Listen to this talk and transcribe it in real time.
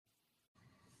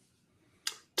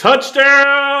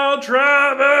Touchdown,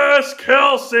 Travis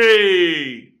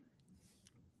Kelce!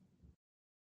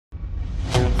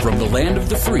 From the land of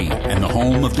the free and the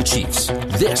home of the Chiefs,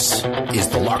 this is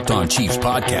the Locked On Chiefs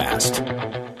podcast.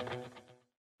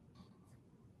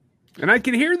 And I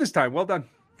can hear this time. Well done.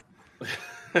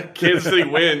 Kansas City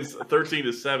wins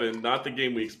 13-7. Not the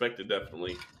game we expected,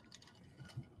 definitely.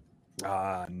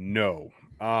 No.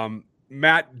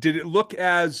 Matt, did it look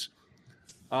as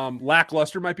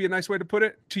lackluster, might be a nice way to put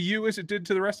it, to you as it did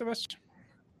to the rest of us?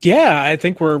 Yeah, I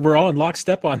think we're all in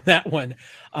lockstep on that one.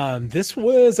 This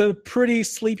was a pretty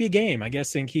sleepy game, I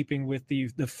guess, in keeping with the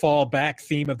fall back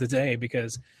theme of the day,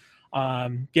 because I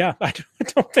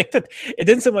don't think that it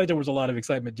didn't seem like there was a lot of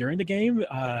excitement during the game.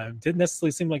 Didn't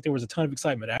necessarily seem like there was a ton of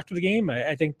excitement after the game.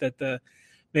 I think that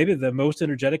maybe the most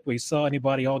energetic we saw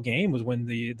anybody all game was when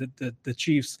the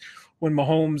Chiefs, when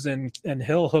Mahomes and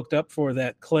Hill hooked up for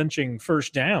that clinching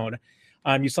first down.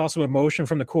 You saw some emotion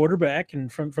from the quarterback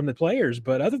and from the players,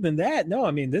 but other than that, no.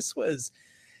 I mean, this was,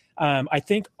 I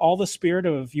think, all the spirit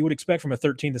of you would expect from a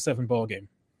 13-7 ball game.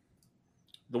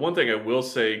 The one thing I will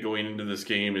say going into this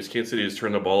game is Kansas City has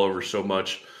turned the ball over so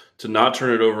much. To not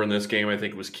turn it over in this game, I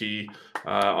think, was key.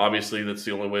 Obviously, that's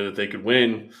the only way that they could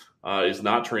win is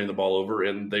not turning the ball over,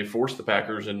 and they forced the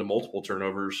Packers into multiple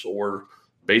turnovers, or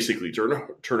basically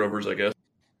turnovers, I guess.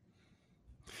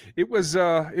 It was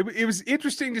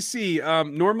interesting to see.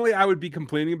 Normally, I would be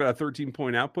complaining about a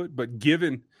 13-point output, but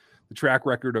given the track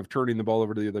record of turning the ball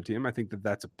over to the other team, I think that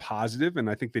that's a positive, and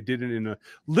I think they did it in a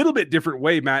little bit different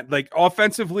way, Matt. Like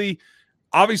offensively,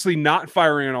 obviously not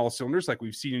firing on all cylinders like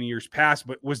we've seen in years past,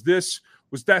 but was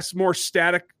that more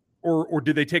static, or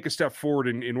did they take a step forward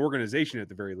in organization at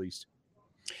the very least?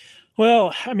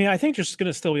 Well, I mean, I think there's going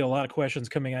to still be a lot of questions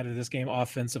coming out of this game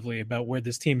offensively about where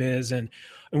this team is and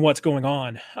what's going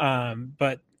on.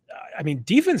 But I mean,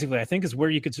 defensively, I think is where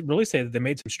you could really say that they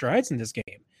made some strides in this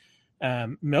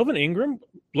game. Melvin Ingram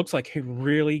looks like a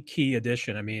really key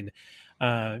addition. I mean,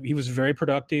 he was very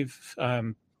productive,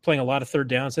 playing a lot of third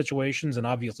down situations and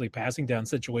obviously passing down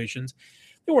situations.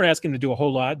 They weren't asking him to do a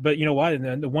whole lot, but you know what?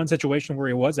 In the one situation where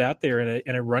he was out there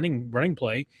in a running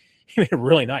play, he made a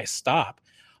really nice stop.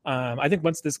 I think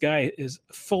once this guy is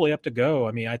fully up to go,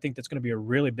 I mean, I think that's going to be a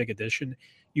really big addition.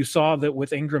 You saw that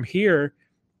with Ingram here,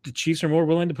 the Chiefs are more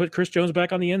willing to put Chris Jones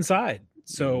back on the inside.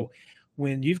 So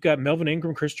when you've got Melvin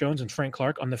Ingram, Chris Jones, and Frank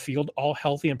Clark on the field, all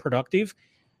healthy and productive,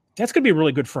 that's going to be a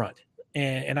really good front.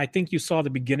 And I think you saw the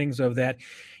beginnings of that,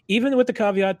 even with the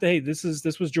caveat that, hey, this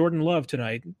was Jordan Love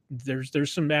tonight.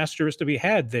 There's some asterisks to be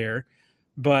had there,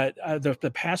 but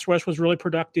the pass rush was really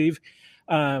productive.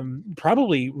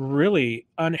 Probably really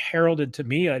unheralded to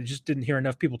me. I just didn't hear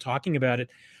enough people talking about it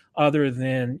other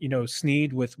than,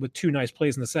 Snead with two nice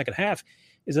plays in the second half,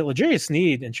 is that L'Jarius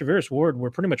Sneed and Charvarius Ward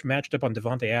were pretty much matched up on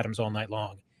Davante Adams all night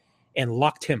long and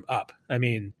locked him up. I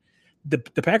mean, the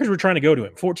Packers were trying to go to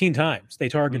him 14 times. They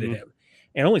targeted him,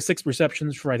 and only 6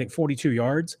 receptions for, I think, 42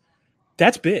 yards.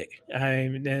 That's big.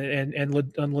 And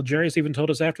L'Jarius even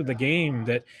told us after the game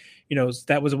that,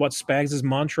 that was what Spags'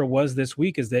 mantra was this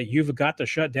week, is that you've got to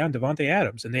shut down Davante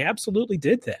Adams. And they absolutely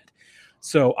did that.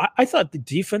 So I thought that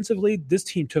defensively, this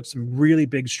team took some really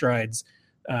big strides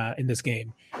in this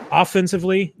game.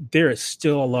 Offensively, there is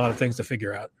still a lot of things to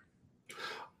figure out.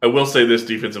 I will say this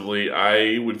defensively,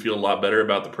 I would feel a lot better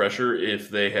about the pressure if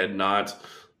they had not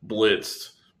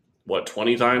blitzed,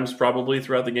 20 times probably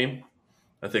throughout the game.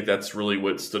 I think that's really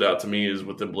what stood out to me, is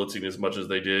with them blitzing as much as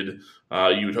they did.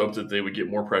 You would hope that they would get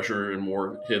more pressure and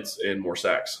more hits and more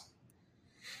sacks.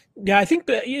 Yeah, I think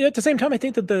that at the same time, I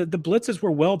think that the blitzes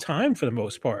were well timed for the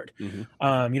most part.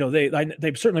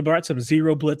 They certainly brought some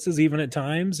zero blitzes even at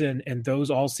times, and those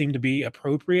all seemed to be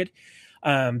appropriate.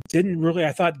 Didn't really,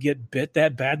 I thought, get bit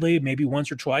that badly. Maybe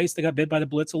once or twice they got bit by the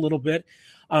blitz a little bit.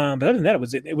 But other than that,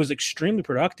 it was extremely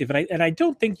productive. And I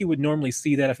don't think you would normally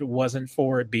see that if it wasn't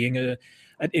for it being an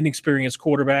inexperienced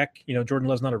quarterback. Jordan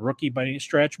Love's not a rookie by any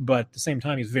stretch, but at the same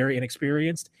time, he's very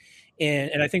inexperienced.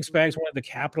 And I think Spags wanted to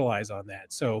capitalize on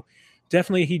that. So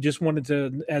definitely he just wanted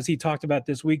to, as he talked about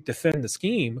this week, defend the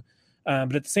scheme.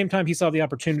 But at the same time, he saw the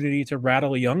opportunity to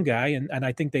rattle a young guy. And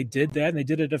I think they did that, and they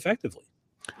did it effectively.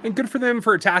 And good for them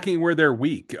for attacking where they're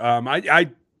weak.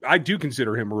 I do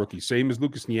consider him a rookie, same as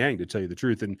Lucas Niang, to tell you the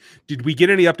truth. And did we get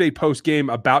any update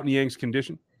post-game about Niang's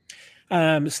condition?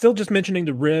 Still just mentioning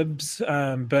the ribs,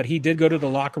 but he did go to the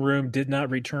locker room, did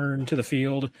not return to the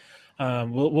field.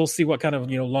 We'll see what kind of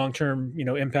long-term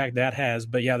impact that has.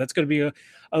 But yeah, that's going to be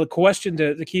a question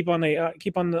to keep on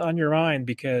your mind,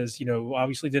 because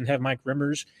obviously didn't have Mike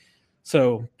Rimmers,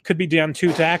 so could be down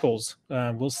 2 tackles.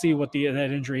 We'll see what that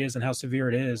injury is and how severe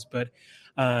it is. But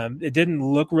It didn't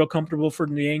look real comfortable for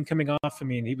Niang coming off. I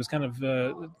mean, he was kind of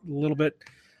a little bit,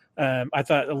 I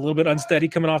thought, a little bit unsteady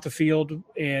coming off the field,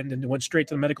 and then went straight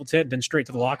to the medical tent, then straight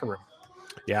to the locker room.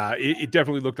 Yeah, it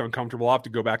definitely looked uncomfortable. I'll have to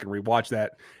go back and rewatch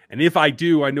that. And if I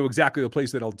do, I know exactly the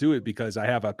place that I'll do it because I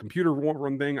have a computer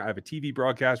run thing. I have a TV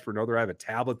broadcast for another. I have a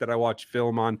tablet that I watch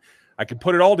film on. I can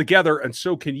put it all together, and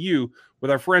so can you with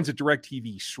our friends at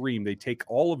DirecTV Stream. They take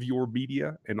all of your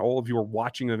media and all of your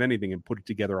watching of anything and put it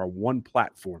together on one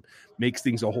platform. Makes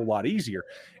things a whole lot easier.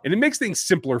 And it makes things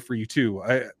simpler for you, too.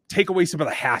 Take away some of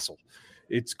the hassle.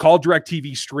 It's called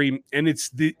DirecTV Stream, and it's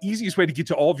the easiest way to get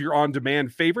to all of your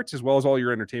on-demand favorites as well as all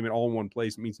your entertainment all in one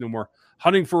place. It means no more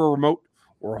hunting for a remote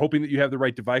or hoping that you have the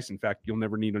right device. In fact, you'll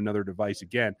never need another device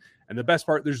again. And the best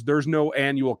part, there's no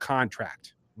annual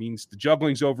contract. It means the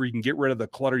juggling's over. You can get rid of the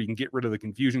clutter. You can get rid of the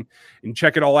confusion and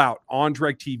check it all out on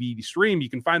DirecTV Stream. You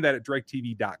can find that at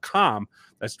DirecTV.com.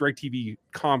 That's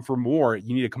DirecTV.com for more.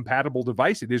 You need a compatible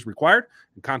device. It is required,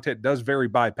 and content does vary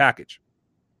by package.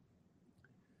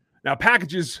 Now,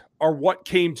 packages are what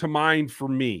came to mind for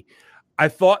me. I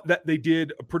thought that they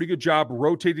did a pretty good job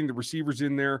rotating the receivers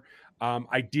in there.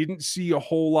 I didn't see a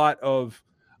whole lot of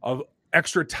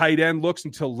extra tight end looks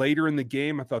until later in the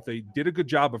game. I thought they did a good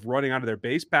job of running out of their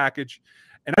base package.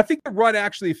 And I think the run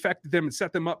actually affected them and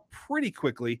set them up pretty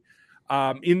quickly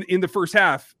in the first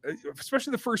half,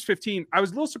 especially the first 15. I was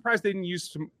a little surprised they didn't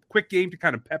use some quick game to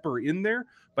kind of pepper in there.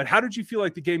 But how did you feel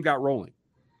like the game got rolling?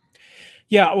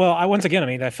 Yeah, well,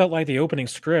 I felt like the opening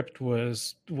script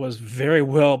was very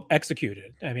well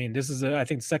executed. I mean, this is, I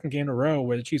think, the second game in a row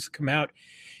where the Chiefs come out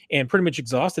and pretty much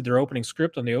exhausted their opening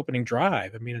script on the opening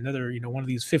drive. I mean, another, one of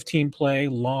these 15-play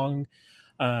long,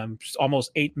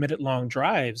 almost 8-minute long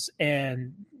drives.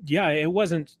 And yeah, it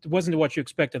wasn't what you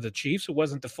expect of the Chiefs. It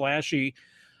wasn't the flashy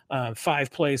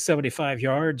 5 plays, 75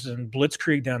 yards and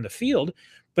blitzkrieg down the field.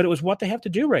 But it was what they have to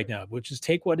do right now, which is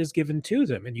take what is given to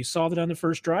them. And you saw that on the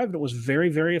first drive, and it was very,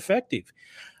 very effective.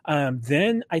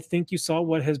 Then I think you saw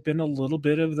what has been a little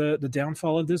bit of the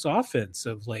downfall of this offense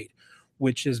of late,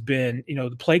 which has been,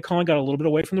 the play calling got a little bit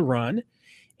away from the run.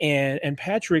 And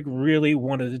Patrick really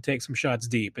wanted to take some shots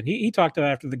deep. And he talked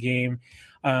about after the game.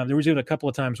 There was even a couple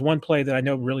of times. One play that I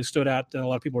know really stood out that a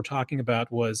lot of people were talking about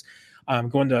was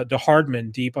going to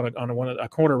Hardman deep on a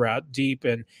corner route deep,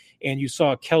 and you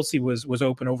saw Kelsey was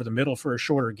open over the middle for a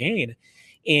shorter gain,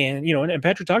 and and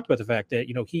Patrick talked about the fact that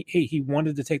he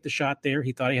wanted to take the shot there.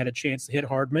 He thought he had a chance to hit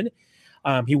Hardman.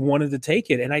 He wanted to take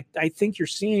it, and I think you're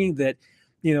seeing that.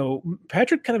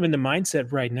 Patrick kind of in the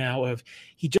mindset right now of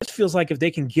he just feels like if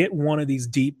they can get one of these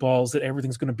deep balls that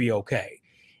everything's going to be okay.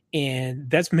 And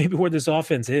that's maybe where this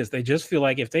offense is. They just feel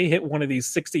like if they hit one of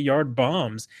these 60-yard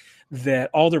bombs that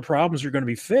all their problems are going to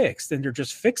be fixed, and they're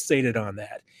just fixated on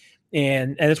that.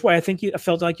 And that's why I think I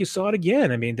felt like you saw it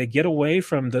again. I mean, they get away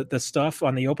from the stuff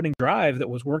on the opening drive that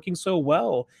was working so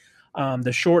well,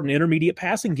 the short and intermediate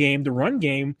passing game, the run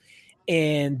game,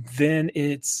 and then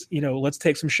it's, let's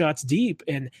take some shots deep.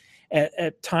 And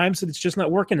at times it's just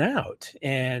not working out.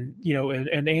 And,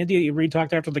 and Andy Reid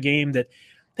talked after the game that,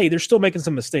 hey, they're still making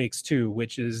some mistakes too,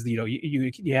 which is,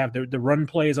 you have the run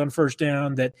plays on first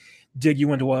down that dig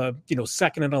you into a,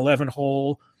 2nd and 11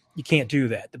 hole. You can't do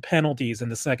that. The penalties in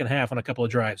the second half on a couple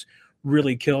of drives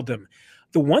really killed them.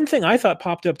 The one thing I thought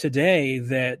popped up today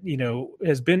that,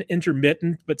 has been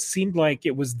intermittent, but seemed like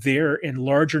it was there in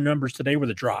larger numbers today were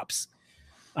the drops.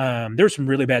 There were some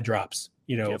really bad drops,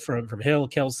 from Hill,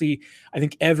 Kelsey. I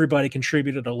think everybody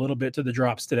contributed a little bit to the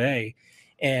drops today.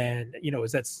 And,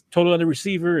 is that's total on the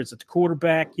receiver? Is it the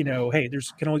quarterback? Hey,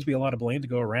 there's can always be a lot of blame to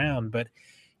go around. But,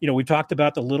 we talked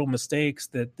about the little mistakes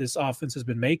that this offense has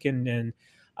been making. And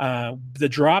the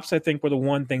drops, I think, were the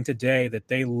one thing today that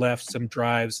they left some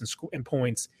drives and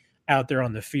points out there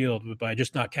on the field by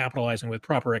just not capitalizing with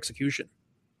proper execution.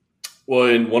 Well,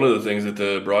 and one of the things that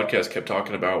the broadcast kept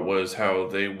talking about was how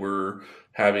they were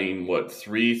having,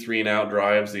 3-and-out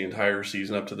drives the entire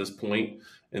season up to this point.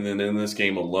 And then in this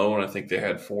game alone, I think they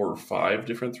had 4 or 5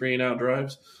 different 3-and-out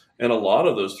drives. And a lot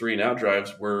of those 3-and-out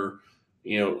drives were,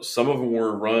 some of them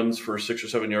were runs for 6 or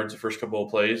 7 yards the first couple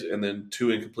of plays and then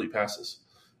 2 incomplete passes.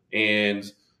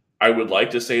 And I would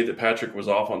like to say that Patrick was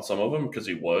off on some of them because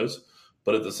he was.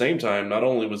 But at the same time, not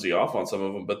only was he off on some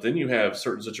of them, but then you have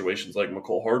certain situations like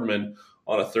Mecole Hardman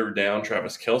on a third down,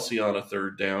 Travis Kelsey on a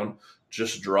third down,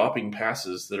 just dropping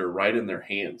passes that are right in their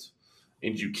hands.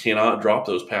 And you cannot drop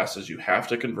those passes. You have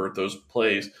to convert those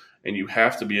plays, and you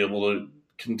have to be able to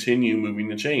continue moving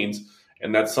the chains.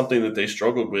 And that's something that they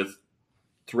struggled with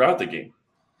throughout the game.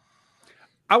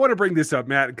 I want to bring this up,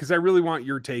 Matt, because I really want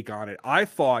your take on it. I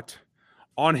thought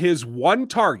on his one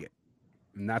target,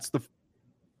 and that's the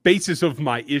basis of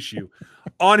my issue.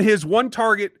 On his one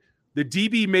target, the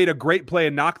DB made a great play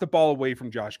and knocked the ball away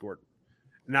from Josh Gordon.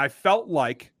 And I felt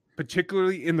like,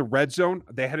 particularly in the red zone,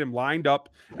 they had him lined up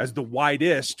as the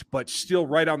widest, but still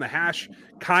right on the hash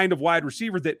kind of wide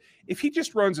receiver, that if he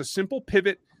just runs a simple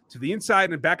pivot to the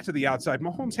inside and back to the outside,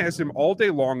 Mahomes has him all day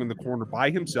long in the corner by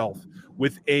himself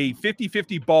with a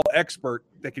 50-50 ball expert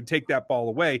that can take that ball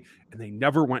away, and they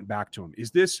never went back to him.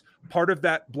 Is this part of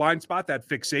that blind spot, that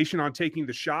fixation on taking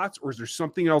the shots, or is there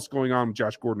something else going on with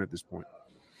Josh Gordon at this point?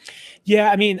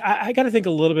 Yeah, I mean, I got to think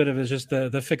a little bit of it is just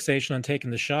the fixation on taking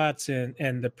the shots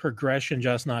and the progression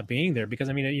just not being there. Because,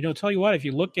 I mean, tell you what, if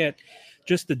you look at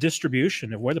just the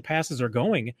distribution of where the passes are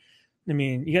going, I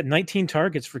mean, you got 19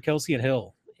 targets for Kelce and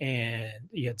Hill, and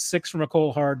you had 6 from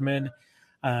Mecole Hardman.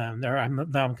 I'm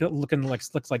looking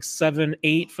looks like 7,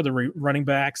 8 for the running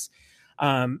backs.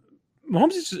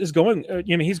 Mahomes is going.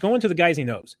 He's going to the guys he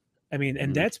knows. I mean,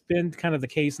 and that's been kind of the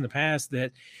case in the past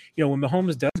that, when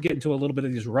Mahomes does get into a little bit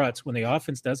of these ruts, when the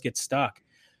offense does get stuck,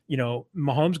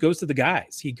 Mahomes goes to the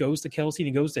guys. He goes to Kelce and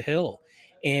he goes to Hill.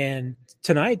 And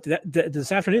tonight,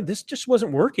 this afternoon, this just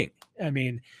wasn't working. I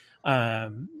mean,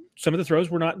 some of the throws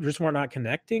were not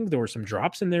connecting. There were some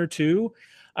drops in there too.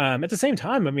 At the same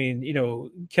time, I mean,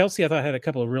 Kelce, I thought, had a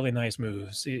couple of really nice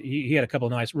moves. He had a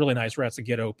couple of really nice routes to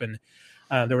get open.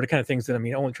 There were the kind of things that,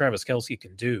 only Travis Kelce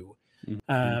can do.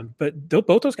 But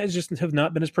both those guys just have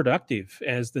not been as productive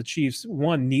as the Chiefs,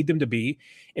 one, need them to be,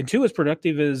 and two, as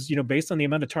productive as, based on the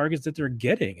amount of targets that they're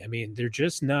getting. I mean, they're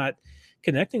just not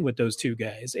connecting with those two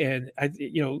guys. And I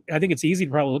think it's easy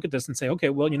to probably look at this and say, okay,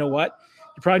 well, you know what?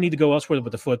 You probably need to go elsewhere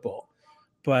with the football.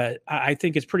 But I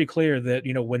think it's pretty clear that,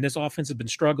 when this offense has been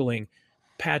struggling,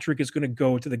 Patrick is going to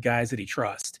go to the guys that he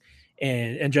trusts.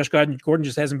 And Josh Gordon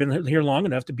just hasn't been here long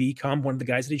enough to become one of the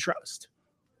guys that he trusts.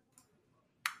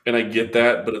 And I get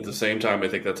that, but at the same time, I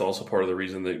think that's also part of the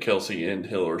reason that Kelce and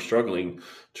Hill are struggling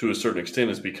to a certain extent,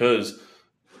 is because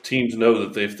teams know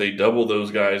that if they double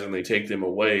those guys and they take them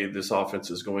away, this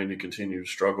offense is going to continue to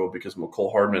struggle, because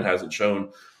Mecole Hardman hasn't shown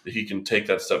that he can take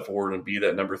that step forward and be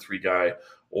that number 3 guy.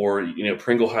 Or,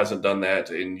 Pringle hasn't done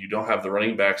that, and you don't have the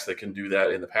running backs that can do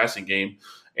that in the passing game.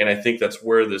 And I think that's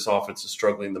where this offense is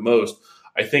struggling the most.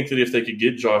 I think that if they could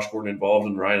get Josh Gordon involved,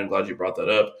 and Ryan, I'm glad you brought that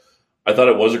up, I thought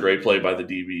it was a great play by the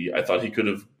DB. I thought he could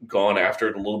have gone after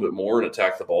it a little bit more and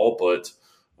attacked the ball, but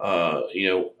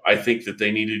I think that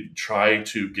they needed to try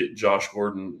to get Josh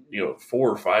Gordon, 4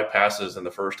 or 5 passes in the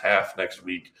first half next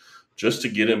week, just to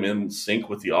get him in sync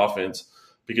with the offense.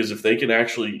 Because if they can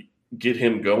actually get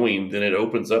him going, then it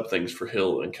opens up things for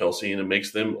Hill and Kelce, and it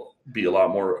makes them be a lot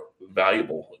more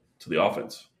valuable to the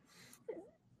offense.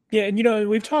 Yeah, and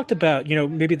we've talked about,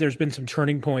 maybe there's been some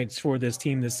turning points for this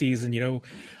team this season.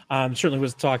 Certainly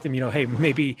was talking, hey,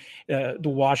 maybe the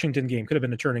Washington game could have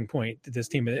been a turning point to this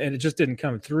team, and it just didn't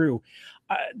come through.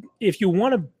 If you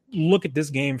want to look at this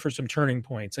game for some turning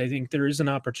points, I think there is an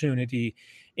opportunity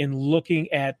in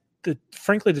looking at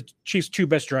frankly, the Chiefs' 2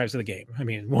 best drives of the game. I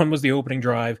mean, one was the opening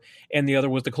drive and the other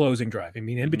was the closing drive. I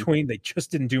mean, in between, they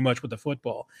just didn't do much with the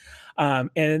football.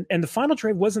 And the final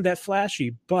drive wasn't that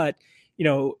flashy, but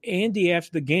Andy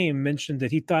after the game mentioned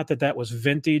that he thought that was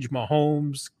vintage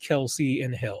Mahomes, Kelce,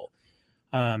 and Hill.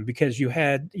 Because you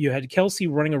had Kelce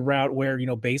running a route where,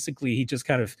 basically he just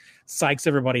kind of psychs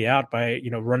everybody out by,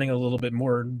 running a little bit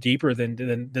more deeper than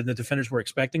the defenders were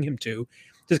expecting him to.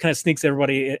 Just kind of sneaks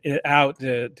everybody out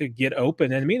to get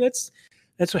open. And I mean, that's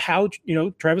how,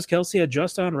 Travis Kelce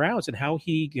adjusts on routes and how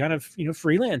he kind of,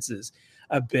 freelances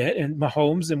a bit. And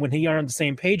Mahomes, and when he are on the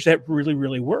same page, that really,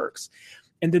 really works.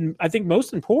 And then I think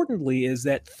most importantly is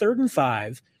that 3rd and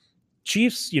 5,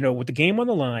 Chiefs, with the game on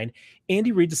the line,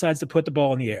 Andy Reid decides to put the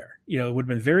ball in the air. It would have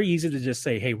been very easy to just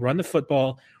say, hey, run the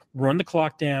football, run the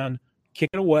clock down, kick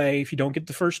it away if you don't get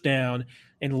the first down,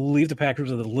 and leave the Packers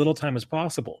with as little time as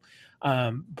possible.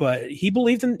 But he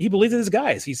believed in his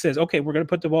guys. He says, okay, we're going to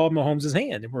put the ball in Mahomes'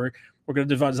 hand, and we're going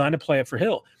to design a play up for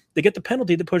Hill. They get the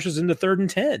penalty that pushes into 3rd and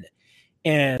 10.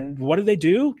 And what do they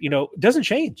do? It doesn't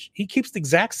change. He keeps the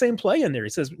exact same play in there. He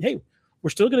says, hey,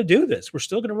 we're still going to do this. We're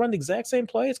still going to run the exact same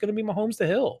play. It's going to be Mahomes to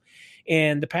Hill.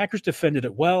 And the Packers defended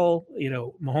it well.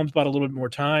 Mahomes bought a little bit more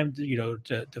time,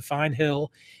 to find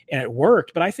Hill, and it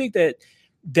worked. But I think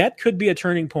that could be a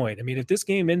turning point. I mean, if this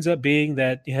game ends up being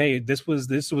that, hey, this was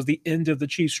the end of the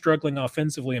Chiefs struggling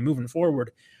offensively and moving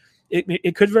forward,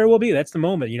 it could very well be that's the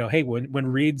moment. Hey, when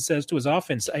Reid says to his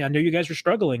offense, I know you guys are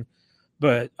struggling,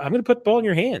 but I'm going to put the ball in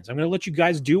your hands. I'm going to let you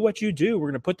guys do what you do. We're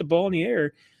going to put the ball in the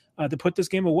air to put this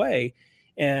game away.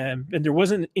 And there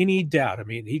wasn't any doubt. I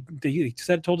mean, he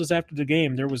told us after the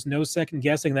game, there was no second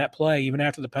guessing that play, even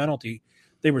after the penalty.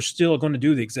 They were still going to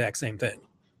do the exact same thing.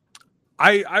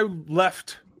 I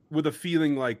left with a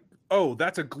feeling like, oh,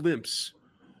 that's a glimpse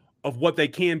of what they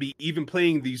can be, even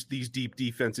playing these deep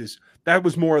defenses. That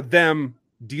was more them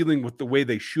dealing with the way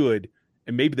they should,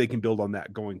 and maybe they can build on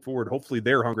that going forward. Hopefully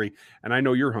they're hungry, and I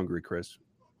know you're hungry, Chris.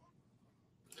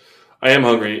 I am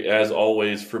hungry, as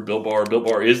always, for Built Bar. Built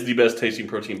Bar is the best tasting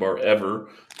protein bar ever.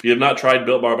 If you have not tried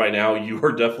Built Bar by now, you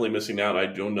are definitely missing out. I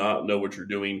do not know what you're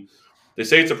doing. They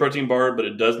say it's a protein bar, but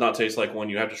it does not taste like one.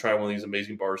 You have to try one of these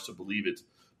amazing bars to believe it.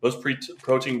 Most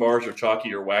protein bars are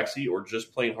chalky or waxy or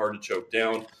just plain hard to choke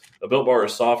down. A Built Bar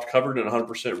is soft, covered in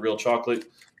 100% real chocolate.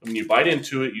 And when you bite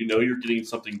into it, you know you're getting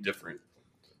something different.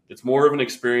 It's more of an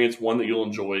experience, one that you'll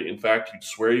enjoy. In fact, you'd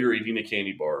swear you're eating a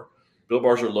candy bar. Built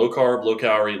Bars are low carb, low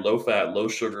calorie, low fat, low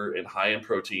sugar, and high in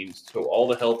proteins. So all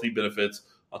the healthy benefits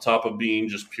on top of being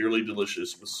just purely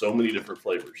delicious with so many different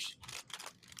flavors.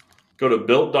 Go to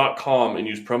Built.com and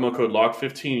use promo code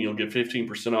LOCK15. You'll get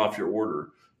 15% off your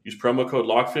order. Use promo code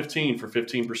LOCK15 for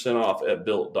 15% off at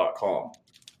Built.com.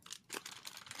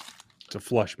 It's a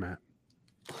flush, Matt.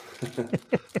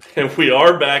 And we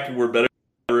are back, and we're better.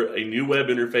 A new web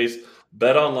interface.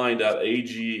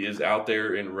 BetOnline.ag is out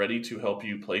there and ready to help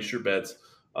you place your bets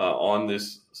on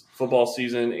this football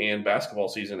season and basketball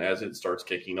season as it starts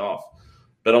kicking off.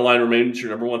 BetOnline remains your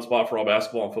number one spot for all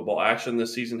basketball and football action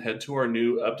this season. Head to our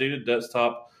new updated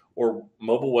desktop or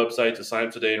mobile website to sign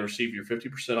up today and receive your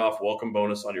 50% off welcome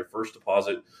bonus on your first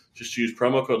deposit. Just use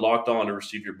promo code LOCKEDON to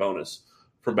receive your bonus.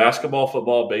 From basketball,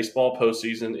 football, baseball,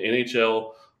 postseason,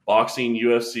 NHL, boxing,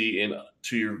 UFC, and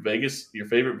to your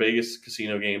favorite Vegas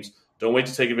casino games, don't wait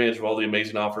to take advantage of all the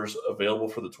amazing offers available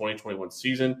for the 2021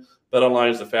 season. BetOnline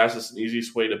is the fastest and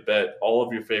easiest way to bet all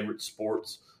of your favorite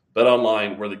sports.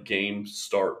 BetOnline, where the game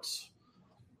starts.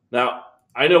 Now,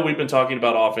 I know we've been talking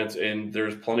about offense, and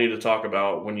there's plenty to talk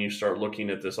about when you start looking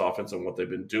at this offense and what they've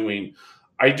been doing.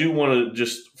 I do want to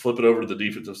just flip it over to the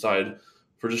defensive side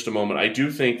for just a moment. I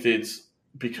do think that it's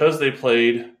because they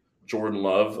played Jordan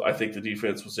Love, I think the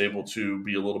defense was able to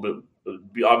be a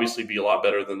lot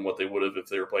better than what they would have if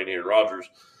they were playing Aaron Rodgers.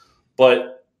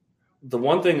 But the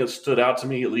one thing that stood out to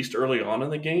me, at least early on in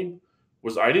the game,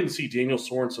 was I didn't see Daniel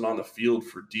Sorensen on the field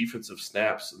for defensive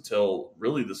snaps until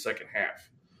really the second half.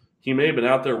 He may have been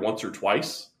out there once or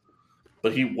twice,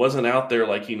 but he wasn't out there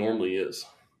like he normally is.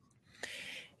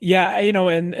 Yeah,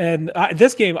 and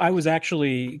this game I was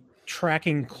actually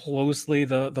tracking closely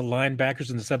the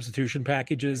linebackers and the substitution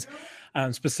packages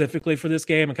specifically for this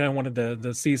game. I kind of wanted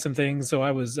to see some things. So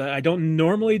I don't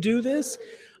normally do this,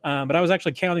 but I was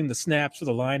actually counting the snaps for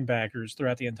the linebackers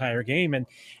throughout the entire game.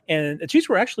 And the Chiefs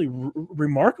were actually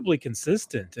remarkably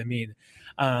consistent. I mean,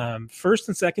 first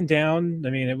and second down,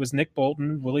 it was Nick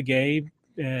Bolton, Willie Gay,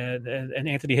 and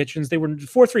Anthony Hitchens. They were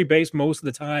 4-3 base most of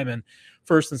the time and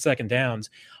first and second downs.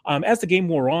 As the game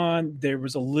wore on, there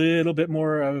was a little bit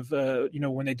more of,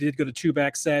 when they did go to two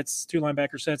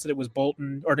linebacker sets, that it was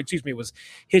it was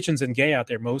Hitchens and Gay out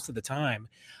there most of the time.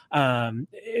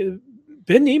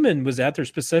 Ben Niemann was out there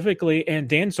specifically, and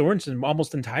Dan Sorensen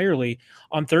almost entirely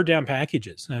on third down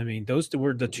packages. Those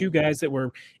were the two guys that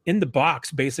were in the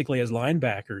box basically as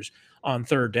linebackers on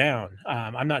third down.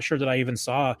 I'm not sure that I even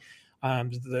saw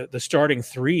the starting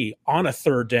three on a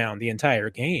third down the entire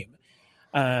game.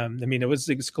 It was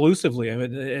exclusively,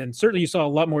 and certainly you saw a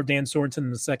lot more Dan Sorensen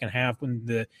in the second half when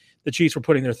the Chiefs were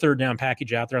putting their third down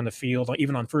package out there on the field,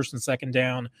 even on first and second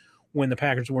down when the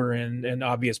Packers were in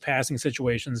obvious passing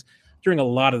situations during a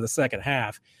lot of the second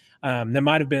half. There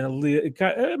might have been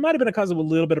a cause of a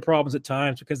little bit of problems at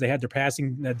times because they had their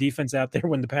passing defense out there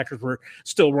when the Packers were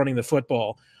still running the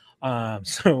football.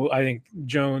 So I think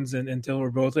Jones and Till were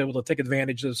both able to take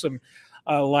advantage of some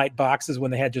light boxes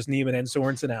when they had just Niemann and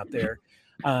Sorensen out there.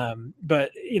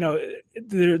 But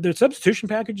their substitution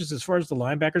packages as far as the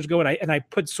linebackers go, and I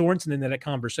put Sorensen into that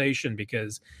conversation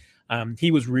because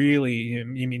he was really,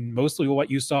 mostly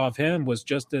what you saw of him was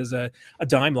just as a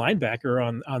dime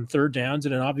linebacker on third downs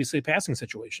and in obviously passing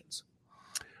situations.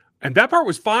 And that part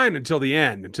was fine until the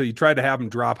end, until you tried to have him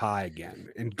drop high again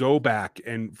and go back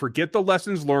and forget the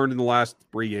lessons learned in the last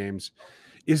 3 games.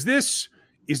 Is this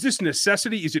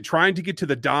necessity? Is it trying to get to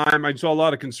the dime? I saw a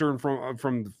lot of concern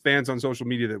from fans on social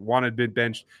media that wanted been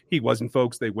benched. He wasn't,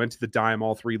 folks. They went to the dime.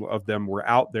 All 3 of them were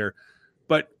out there.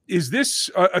 But is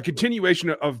this a continuation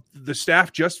of the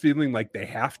staff just feeling like they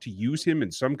have to use him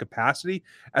in some capacity?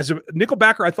 As a nickel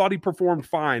backer, I thought he performed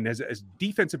fine. As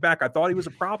defensive back, I thought he was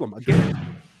a problem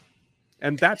again.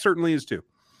 And that certainly is too.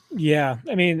 Yeah,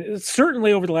 I mean,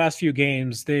 certainly over the last few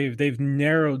games, they've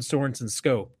narrowed Sorensen's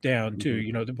scope down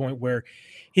to the point where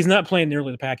he's not playing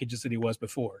nearly the packages that he was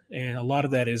before, and a lot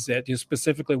of that is that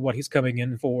specifically what he's coming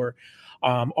in for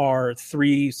are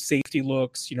 3 safety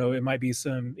looks. It might be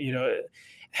some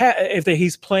if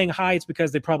he's playing high, it's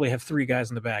because they probably have 3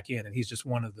 guys in the back end, and he's just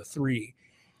one of the 3.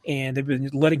 And they've been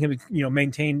letting him,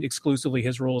 maintain exclusively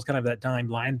his role as kind of that dime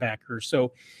linebacker.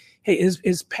 So, hey,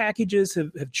 his packages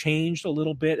have changed a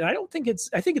little bit. And I think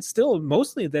it's still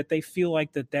mostly that they feel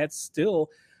like that's still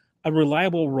a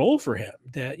reliable role for him,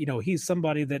 that, he's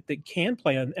somebody that can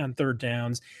play on third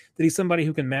downs, that he's somebody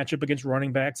who can match up against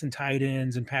running backs and tight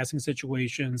ends and passing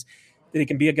situations, that he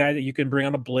can be a guy that you can bring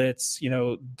on a blitz.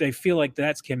 They feel like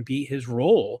that can be his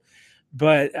role.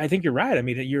 But I think you're right. I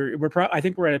mean, I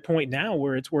think we're at a point now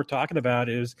where it's worth talking about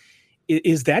is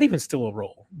that even still a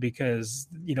role? Because,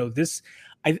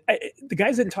 the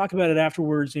guys didn't talk about it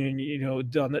afterwards, on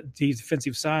the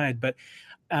defensive side, but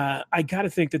I got to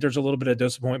think that there's a little bit of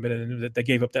disappointment in that they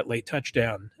gave up that late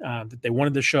touchdown, that they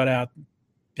wanted the shutout,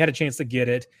 had a chance to get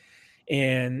it.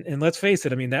 And let's face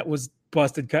it, I mean, that was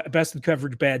busted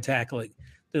coverage, bad tackling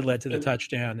that led to the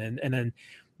touchdown. And then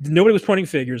nobody was pointing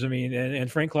figures. I mean,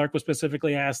 and Frank Clark was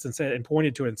specifically asked and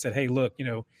pointed to it and said, hey, look,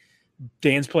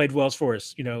 Dan's played well for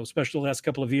us, especially the last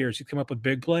couple of years. He's come up with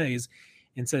big plays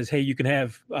and says, hey, you can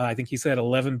have, I think he said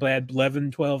 11,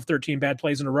 12, 13 bad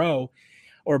plays in a row,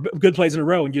 or good plays in a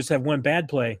row, and you just have one bad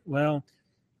play. Well,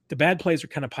 the bad plays are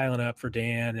kind of piling up for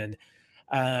Dan. And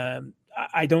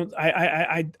I don't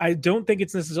think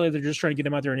it's necessarily they're just trying to get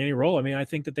him out there in any role. I mean, I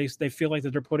think that they feel like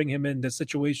that they're putting him into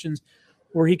situations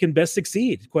where he can best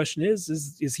succeed. The question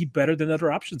is he better than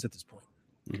other options at this point?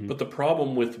 But the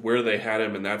problem with where they had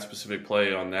him in that specific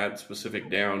play on that specific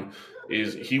down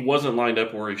is he wasn't lined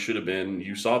up where he should have been.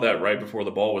 You saw that right before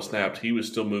the ball was snapped. He was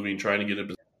still moving, trying to get a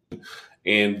position.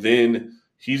 And then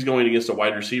he's going against a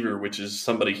wide receiver, which is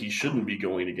somebody he shouldn't be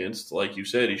going against. Like you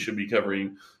said, he should be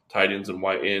covering tight ends and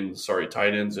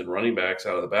running backs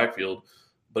out of the backfield.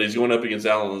 But he's going up against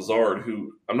Allen Lazard,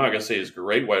 who I'm not going to say is a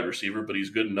great wide receiver, but he's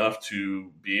good enough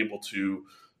to be able to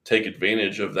take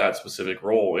advantage of that specific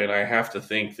role. And I have to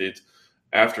think that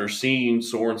after seeing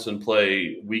Sorensen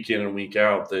play week in and week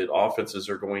out, that offenses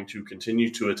are going to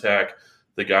continue to attack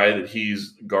the guy that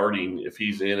he's guarding if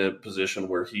he's in a position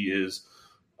where he is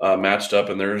matched up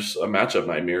and there's a matchup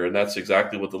nightmare. And that's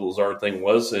exactly what the Lazard thing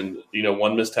was. And,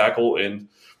 one missed tackle and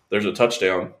there's a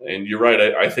touchdown. And you're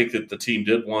right. I think that the team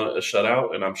did want a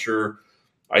shutout. And I'm sure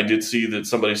I did see that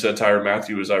somebody said Tyrann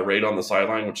Mathieu was irate on the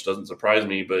sideline, which doesn't surprise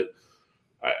me, but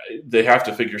they have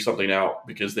to figure something out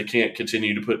because they can't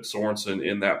continue to put Sorensen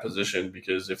in that position,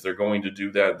 because if they're going to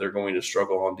do that, they're going to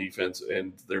struggle on defense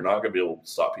and they're not going to be able to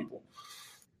stop people.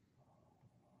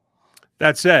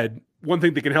 That said, one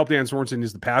thing that can help Dan Sorensen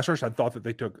is the pass rush. I thought that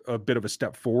they took a bit of a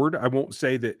step forward. I won't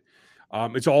say that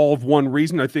it's all of one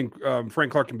reason. I think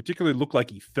Frank Clark in particular looked like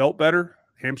he felt better.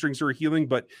 Hamstrings are healing,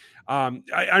 but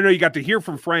I know you got to hear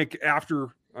from Frank after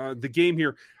the game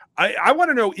here. I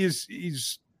want to know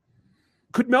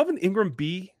could Melvin Ingram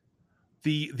be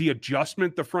the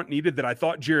adjustment the front needed that I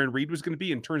thought Jarran Reed was going to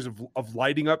be in terms of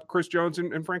lighting up Chris Jones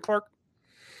and Frank Clark?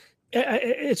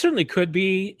 It certainly could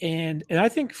be, and I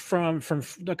think from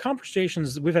the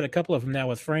conversations we've had a couple of them now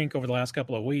with Frank over the last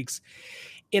couple of weeks,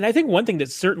 and I think one thing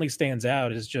that certainly stands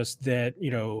out is just that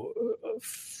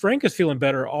Frank is feeling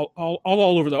better all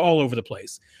over the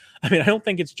place. I mean, I don't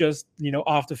think it's just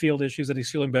off the field issues that he's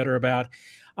feeling better about.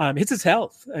 It's his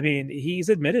health. I mean, he's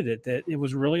admitted that it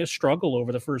was really a struggle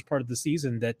over the first part of the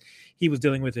season, that he was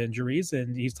dealing with injuries,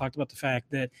 and he's talked about the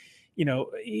fact that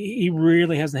he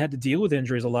really hasn't had to deal with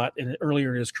injuries a lot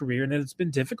earlier in his career, and it's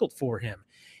been difficult for him.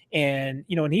 And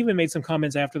and he even made some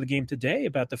comments after the game today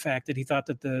about the fact that he thought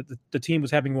that the team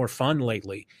was having more fun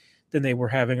lately than they were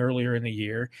having earlier in the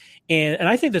year. And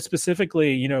I think that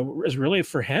specifically, is really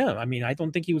for him. I mean, I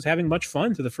don't think he was having much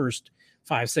fun through the first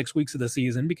 5-6 weeks of the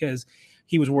season because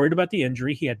he was worried about the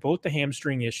injury. He had both the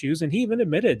hamstring issues, and he even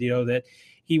admitted, that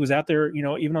he was out there,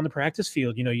 even on the practice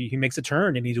field, he makes a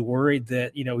turn and he's worried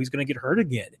that, he's going to get hurt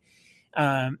again.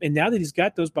 And now that he's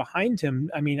got those behind him,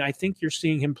 I mean, I think you're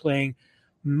seeing him playing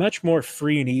much more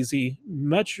free and easy,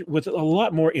 with a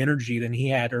lot more energy than he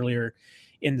had earlier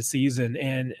in the season.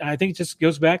 And I think it just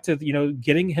goes back to,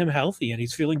 getting him healthy, and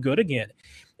he's feeling good again.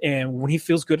 And when he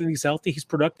feels good and he's healthy, he's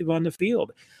productive on the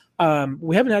field.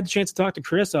 We haven't had the chance to talk to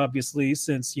Chris, obviously,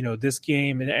 since, this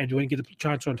game, and we didn't get the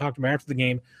chance to talk to him after the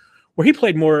game, where he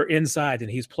played more inside than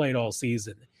he's played all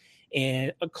season.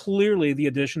 And clearly the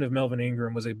addition of Melvin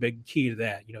Ingram was a big key to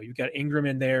that. You've got Ingram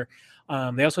in there.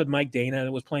 They also had Mike Dana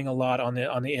that was playing a lot on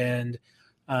the end.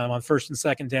 on first and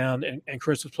second down, and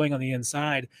Chris was playing on the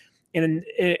inside.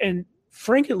 And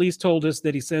Frank at least told us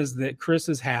that he says that Chris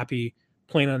is happy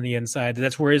playing on the inside.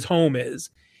 That's where his home is.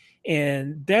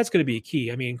 And that's going to be a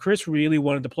key. I mean, Chris really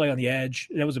wanted to play on the edge.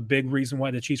 That was a big reason why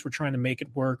the Chiefs were trying to make it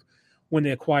work when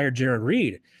they acquired Jaron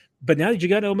Reed. But now that you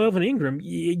got Melvin Ingram,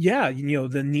 yeah,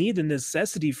 the need and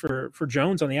necessity for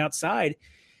Jones on the outside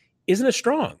isn't as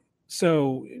strong.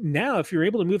 So now if you're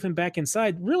able to move him back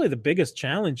inside, really the biggest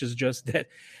challenge is just that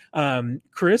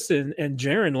Chris and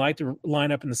Jaron like to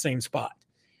line up in the same spot.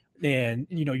 And,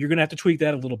 you're going to have to tweak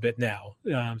that a little bit now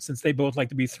since they both like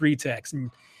to be three techs. And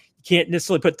you can't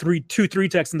necessarily put two three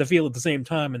techs in the field at the same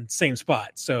time in the same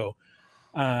spot. So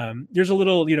there's a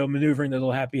little, maneuvering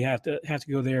that'll have to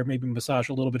go there, maybe massage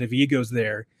a little bit of egos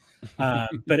there.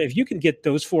 But if you can get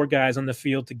those four guys on the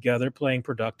field together playing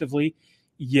productively,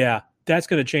 yeah, that's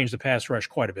going to change the pass rush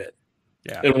quite a bit.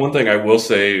 Yeah. And one thing I will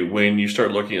say, when you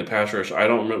start looking at pass rush, I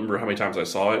don't remember how many times I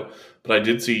saw it, but I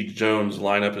did see Jones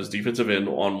line up as defensive end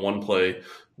on one play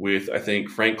with, I think,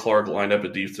 Frank Clark lined up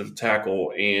at defensive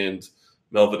tackle and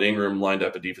Melvin Ingram lined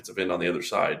up at defensive end on the other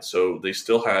side. So they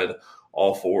still had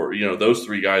all four, those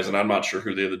three guys, and I'm not sure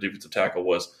who the other defensive tackle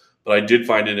was, but I did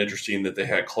find it interesting that they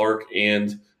had Clark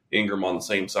and Ingram on the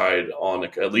same side on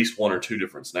at least one or two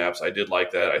different snaps. I did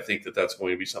like that. I think that that's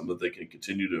going to be something that they can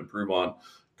continue to improve on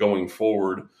going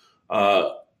forward.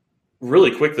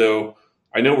 Really quick, though,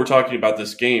 I know we're talking about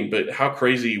this game, but how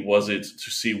crazy was it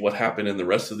to see what happened in the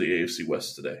rest of the AFC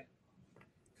West today?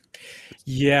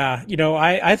 Yeah,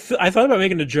 I thought about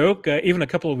making a joke even a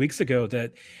couple of weeks ago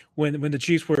that when the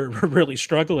Chiefs were really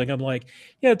struggling, I'm like,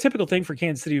 a typical thing for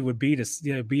Kansas City would be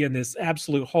to be in this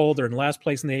absolute hole. They're in last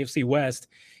place in the AFC West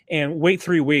and wait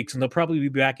 3 weeks, and they'll probably be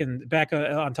back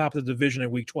on top of the division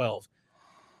in week 12.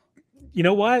 You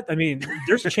know what? I mean,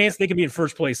 there's a chance they can be in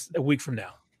first place a week from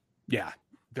now. Yeah,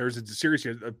 there's a serious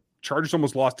Chargers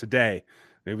almost lost today.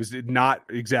 It was not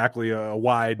exactly a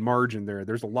wide margin there.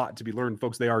 There's a lot to be learned,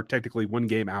 folks. They are technically one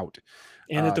game out.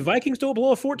 And if the Vikings don't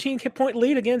blow a 14-point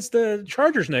lead against the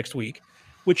Chargers next week,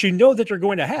 which that you're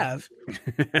going to have,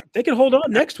 they can hold on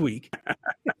next week.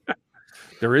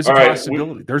 There is a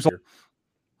possibility.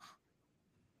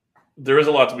 There is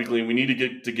a lot to be gleaned. We need to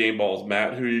get to game balls.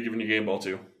 Matt, who are you giving your game ball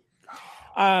to?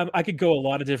 I could go a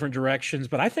lot of different directions,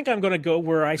 but I think I'm going to go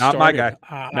where I started.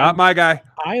 Not my guy.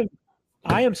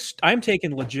 I'm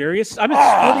taking L'Jarius. I'm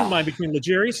splitting mine between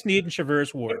L'Jarius Sneed and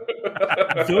Charvarius Ward.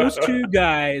 Those two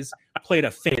guys played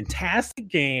a fantastic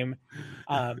game.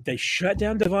 They shut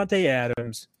down Devontae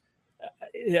Adams.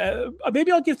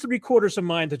 Maybe I'll give 3/4 of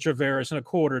mine to Charvarius and a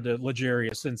quarter to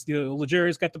L'Jarius, since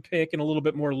L'Jarius got the pick and a little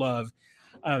bit more love.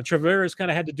 Charvarius kind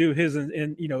of had to do his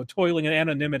in toiling in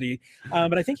anonymity,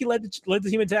 but I think he led the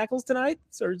team in tackles tonight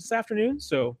or this afternoon.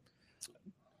 So,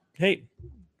 hey.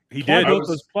 He did.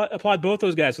 Applaud both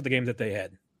those guys for the game that they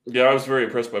had. Yeah, I was very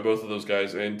impressed by both of those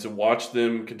guys, and to watch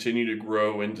them continue to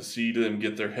grow and to see them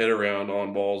get their head around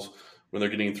on balls when they're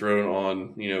getting thrown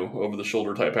on, over the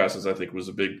shoulder type passes, I think was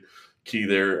a big key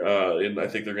there. And I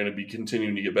think they're going to be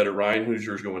continuing to get better. Ryan, who's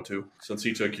yours going to? Since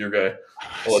he took your guy,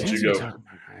 I'll let you go.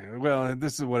 Well,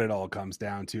 this is what it all comes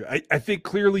down to. I think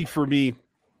clearly for me,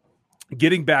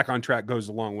 getting back on track goes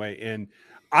a long way, and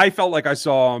I felt like I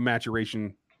saw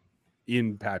maturation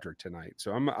in Patrick tonight.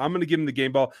 So I'm going to give him the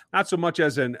game ball, not so much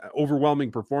as an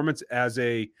overwhelming performance as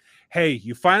hey,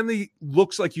 you finally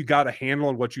looks like you got a handle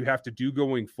on what you have to do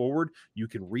going forward. You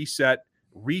can reset,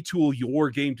 retool your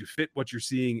game to fit what you're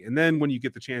seeing. And then when you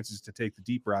get the chances to take the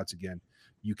deep routes again,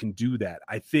 you can do that.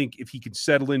 I think if he can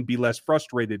settle in, be less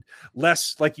frustrated,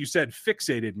 less, like you said,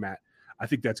 fixated, Matt, I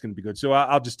think that's going to be good. So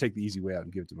I'll just take the easy way out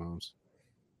and give it to Mahomes.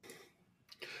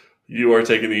 You are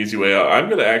taking the easy way out. I'm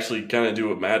going to actually kind of do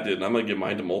what Matt did, and I'm going to give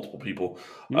mine to multiple people.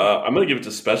 I'm going to give it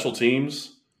to special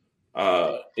teams,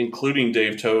 including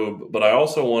Dave Tobe, but I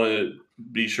also want to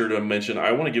be sure to mention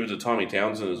I want to give it to Tommy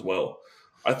Townsend as well.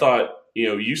 I thought,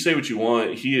 you say what you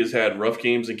want. He has had rough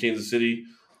games in Kansas City.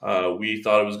 We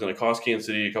thought it was going to cost Kansas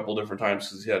City a couple different times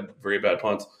because he had very bad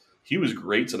punts. He was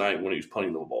great tonight when he was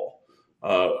punting the ball.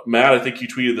 Matt, I think you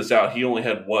tweeted this out. He only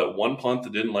had one punt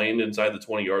that didn't land inside the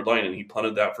 20-yard line, and he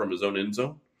punted that from his own end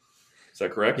zone. Is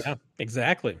that correct? Yeah,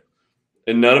 exactly.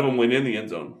 And none of them went in the end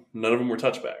zone. None of them were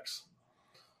touchbacks.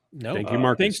 No, thank you,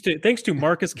 Marcus. Thanks to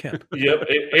Marcus Kemp. Yep,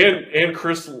 and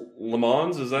Chris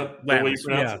Lamons. Is that the way you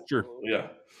pronounce it? Sure. Yeah.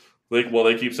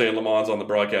 They keep saying Lamons on the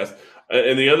broadcast.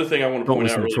 And the other thing I want to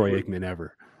point out, don't listen to Troy Aikman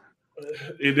ever.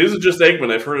 It isn't just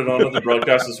Aikman. I've heard it on other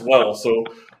broadcasts as well. So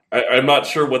I'm not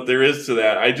sure what there is to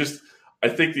that. I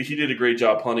think that he did a great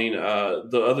job punting.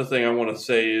 The other thing I want to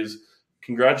say is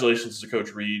congratulations to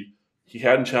Coach Reed. He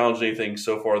hadn't challenged anything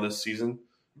so far this season,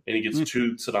 and he gets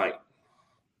 2 tonight.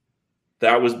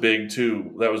 That was big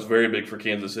too. That was very big for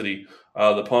Kansas City.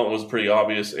 The punt was pretty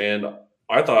obvious, and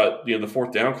I thought the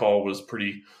 4th down call was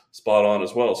pretty spot on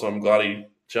as well. So I'm glad he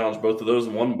challenged both of those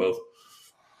and won both.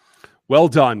 Well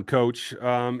done, Coach.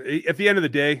 At the end of the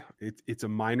day, it's a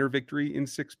minor victory in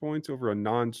 6 points over a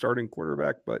non-starting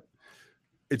quarterback, but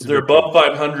they're above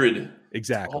 500.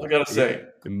 Exactly. All I gotta say.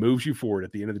 It moves you forward.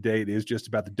 At the end of the day, it is just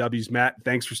about the W's. Matt,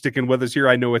 thanks for sticking with us here.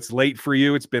 I know it's late for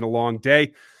you. It's been a long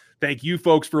day. Thank you,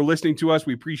 folks, for listening to us.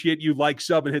 We appreciate you. Like,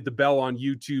 sub, and hit the bell on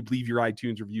YouTube. Leave your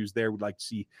iTunes reviews there. We'd like to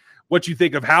see what you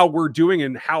think of how we're doing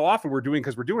and how often we're doing,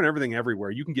 because we're doing everything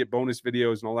everywhere. You can get bonus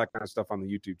videos and all that kind of stuff on the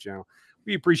YouTube channel.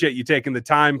 We appreciate you taking the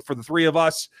time. For the 3 of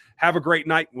us, have a great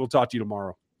night. We'll talk to you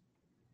tomorrow.